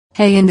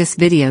Hey, in this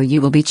video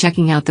you will be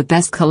checking out the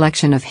best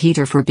collection of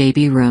heater for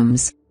baby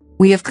rooms.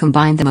 We have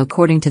combined them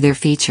according to their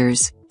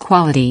features,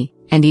 quality,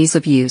 and ease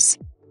of use.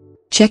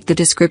 Check the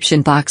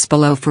description box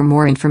below for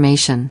more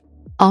information.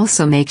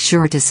 Also make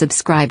sure to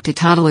subscribe to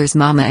Toddler's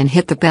Mama and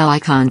hit the bell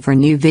icon for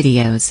new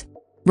videos.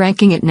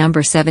 Ranking at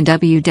number 7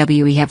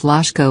 we have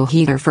Loshko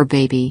Heater for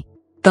Baby.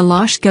 The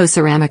Loshko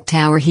ceramic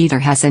tower heater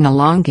has an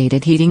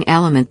elongated heating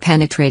element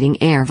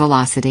penetrating air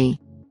velocity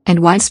and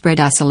widespread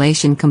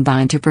oscillation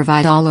combined to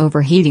provide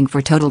all-over heating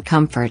for total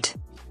comfort.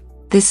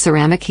 This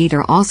ceramic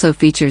heater also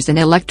features an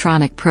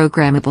electronic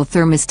programmable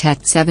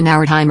thermostat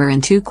 7-hour timer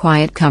and 2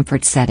 quiet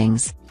comfort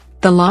settings.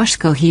 The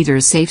Loshko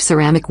heater's safe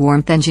ceramic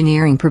warmth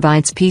engineering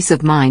provides peace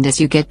of mind as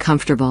you get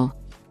comfortable.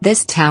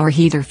 This tower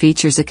heater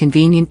features a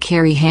convenient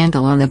carry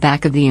handle on the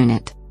back of the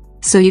unit,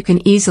 so you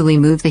can easily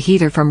move the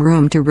heater from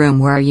room to room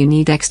where you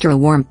need extra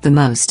warmth the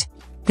most.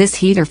 This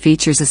heater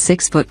features a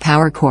 6-foot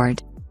power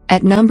cord.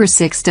 At number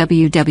 6 we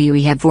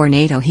have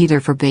Vornado Heater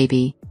for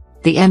Baby.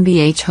 The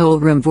MVH Whole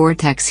Room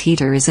Vortex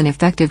Heater is an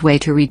effective way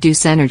to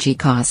reduce energy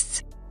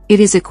costs. It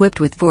is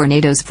equipped with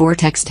Vornado's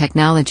Vortex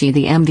technology.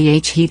 The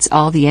MVH heats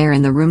all the air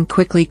in the room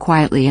quickly,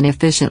 quietly and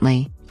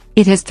efficiently.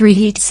 It has 3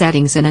 heat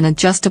settings and an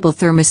adjustable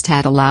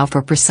thermostat allow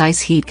for precise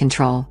heat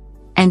control.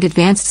 And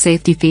advanced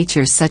safety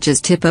features such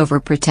as tip-over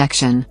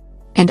protection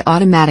and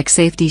automatic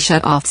safety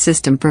shut-off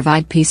system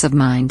provide peace of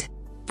mind.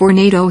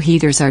 Vornado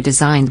heaters are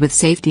designed with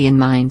safety in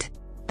mind.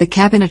 The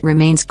cabinet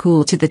remains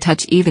cool to the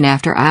touch even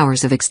after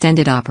hours of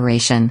extended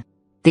operation.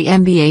 The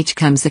MVH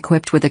comes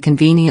equipped with a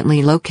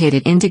conveniently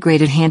located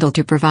integrated handle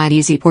to provide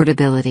easy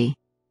portability.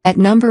 At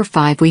number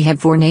 5 we have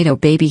Vornado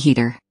Baby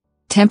Heater.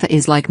 Tempa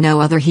is like no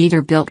other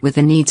heater, built with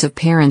the needs of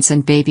parents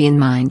and baby in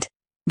mind.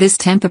 This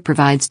Tempa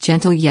provides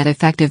gentle yet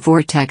effective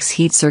vortex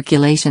heat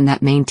circulation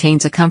that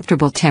maintains a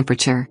comfortable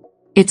temperature.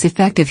 Its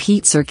effective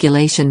heat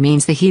circulation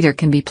means the heater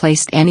can be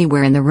placed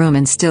anywhere in the room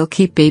and still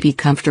keep baby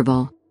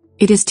comfortable.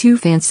 It is 2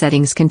 fan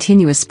settings.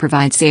 Continuous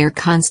provides air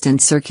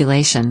constant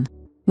circulation,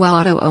 while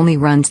auto only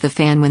runs the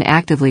fan when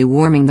actively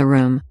warming the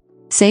room.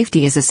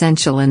 Safety is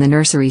essential in the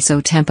nursery,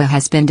 so Tempa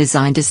has been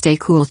designed to stay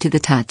cool to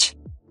the touch.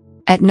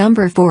 At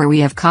number 4 we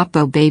have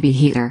Capo Baby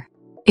Heater.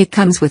 It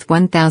comes with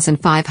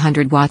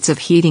 1500 watts of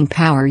heating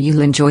power.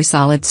 You'll enjoy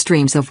solid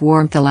streams of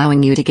warmth,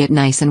 allowing you to get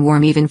nice and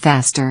warm even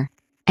faster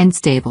and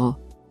stable.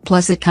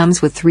 Plus it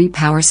comes with 3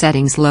 power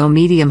settings: low,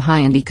 medium, high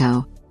and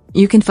eco.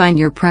 You can find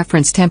your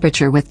preference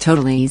temperature with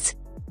total ease.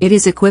 It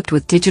is equipped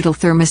with digital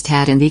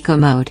thermostat and eco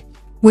mode,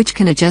 which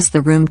can adjust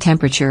the room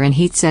temperature and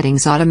heat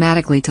settings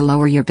automatically to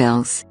lower your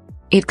bills.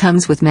 It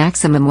comes with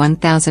maximum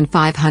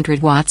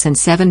 1500 watts and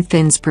 7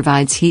 fins,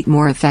 provides heat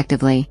more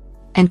effectively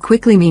and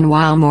quickly,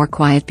 meanwhile more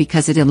quiet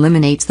because it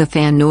eliminates the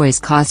fan noise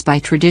caused by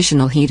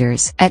traditional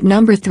heaters. At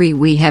number 3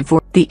 we have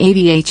the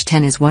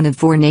AVH10 is one of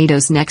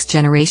Vornado's next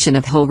generation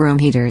of whole room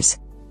heaters.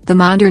 The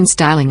modern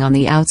styling on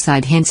the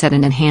outside hints at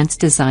an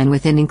enhanced design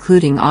within,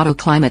 including auto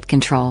climate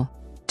control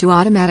to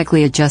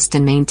automatically adjust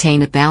and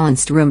maintain a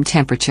balanced room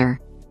temperature,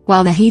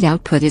 while the heat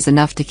output is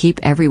enough to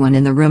keep everyone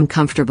in the room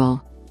comfortable.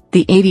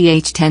 The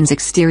AVH10's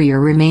exterior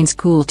remains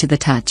cool to the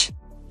touch.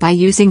 By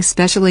using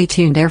specially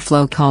tuned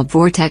airflow called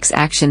vortex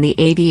action, the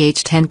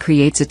AVH10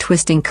 creates a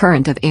twisting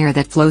current of air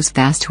that flows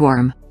fast,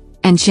 warm,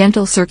 and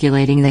gentle,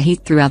 circulating the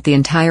heat throughout the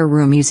entire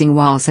room using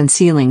walls and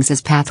ceilings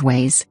as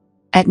pathways.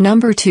 At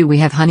number 2 we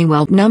have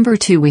Honeywell. Number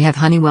 2 we have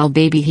Honeywell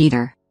Baby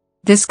Heater.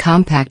 This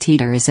compact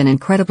heater is an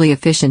incredibly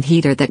efficient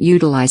heater that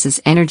utilizes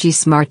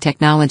energy-smart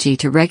technology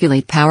to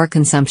regulate power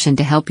consumption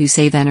to help you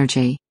save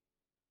energy.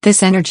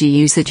 This energy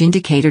usage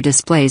indicator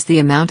displays the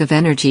amount of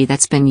energy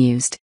that's been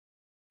used.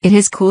 It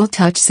has cool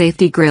touch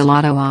safety grill,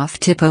 auto off,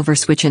 tip over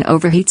switch and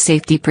overheat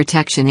safety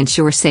protection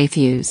ensure safe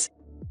use.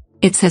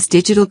 It has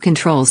digital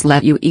controls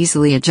let you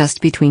easily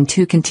adjust between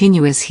 2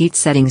 continuous heat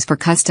settings for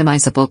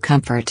customizable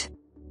comfort.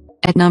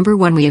 At number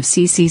 1 we have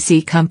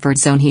CCC Comfort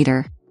Zone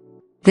Heater.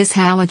 This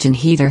halogen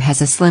heater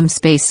has a slim,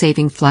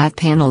 space-saving flat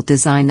panel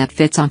design that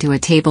fits onto a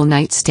table,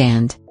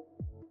 nightstand,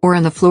 or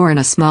on the floor in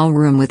a small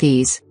room with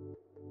ease.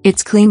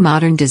 Its clean,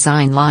 modern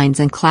design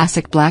lines and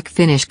classic black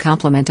finish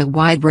complement a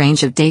wide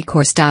range of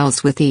decor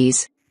styles with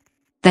ease.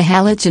 The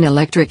halogen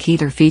electric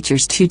heater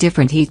features 2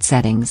 different heat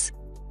settings.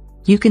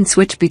 You can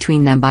switch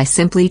between them by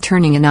simply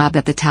turning a knob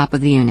at the top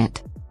of the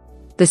unit.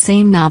 The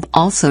same knob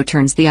also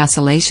turns the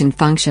oscillation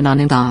function on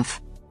and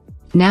off.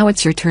 Now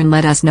it's your turn.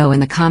 Let us know in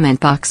the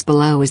comment box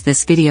below as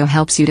this video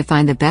helps you to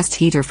find the best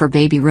heater for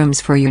baby rooms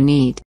for your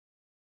need.